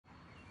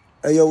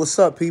Hey, yo, what's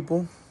up,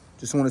 people?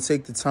 Just want to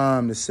take the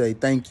time to say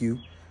thank you.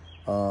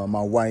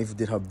 My wife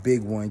did her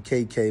big one,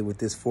 KK, with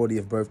this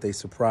 40th birthday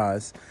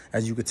surprise.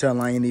 As you can tell,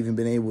 I ain't even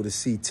been able to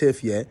see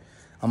Tiff yet.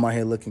 I'm out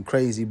here looking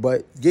crazy,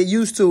 but get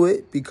used to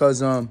it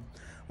because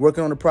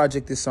working on a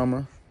project this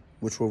summer,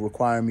 which will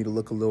require me to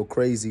look a little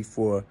crazy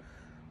for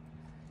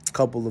a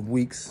couple of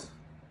weeks,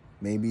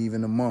 maybe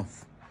even a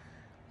month.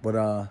 But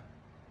I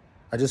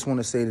just want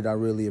to say that I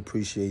really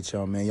appreciate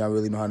y'all, man. Y'all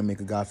really know how to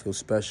make a guy feel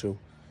special.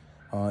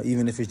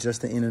 Even if it's just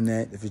the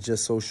internet, if it's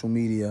just social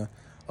media,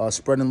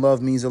 spreading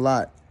love means a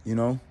lot, you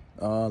know?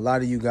 A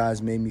lot of you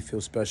guys made me feel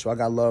special. I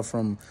got love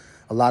from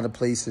a lot of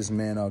places,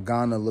 man.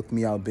 Ghana looked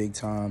me out big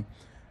time.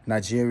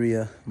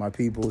 Nigeria, my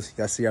peoples.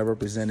 Y'all see I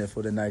represented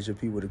for the Niger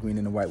people, the green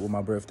and the white with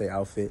my birthday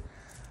outfit.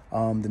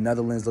 The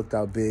Netherlands looked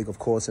out big. Of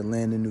course,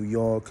 Atlanta, New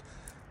York,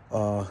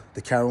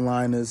 the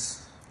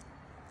Carolinas,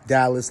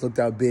 Dallas looked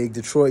out big.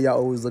 Detroit, y'all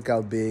always look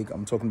out big.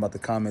 I'm talking about the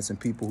comments and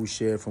people who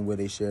shared from where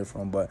they shared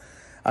from. But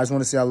I just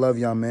want to say I love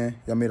y'all, man.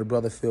 Y'all made a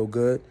brother feel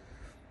good.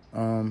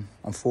 I'm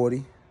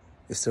 40.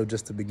 It's still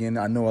just the beginning.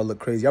 I know I look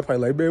crazy. Y'all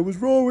probably like, man, what's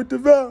wrong with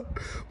DeVal?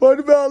 Why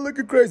DeVal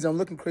looking crazy? I'm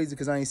looking crazy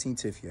because I ain't seen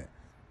Tiff yet.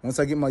 Once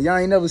I get y'all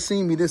ain't never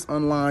seen me this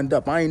unlined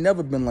up. I ain't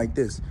never been like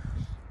this.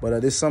 But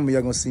this summer,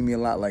 y'all going to see me a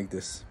lot like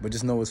this. But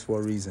just know it's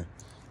for a reason.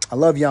 I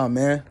love y'all,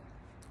 man.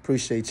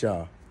 Appreciate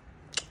y'all.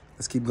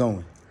 Let's keep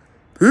going.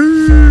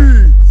 Peace.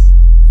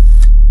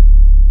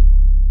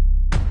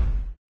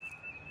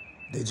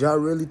 Did y'all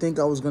really think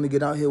I was going to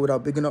get out here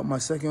without picking up my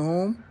second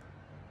home?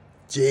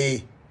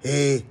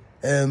 J-A-M-A-I-C-A.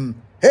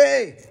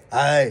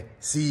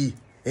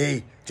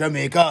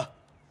 Jamaica.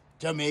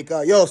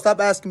 Jamaica. Yo, stop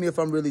asking me if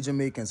I'm really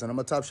Jamaican, son. I'm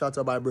a top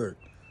shotter by birth,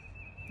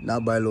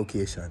 not by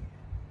location.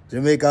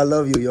 Jamaica, I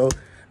love you, yo.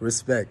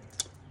 Respect.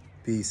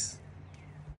 Peace.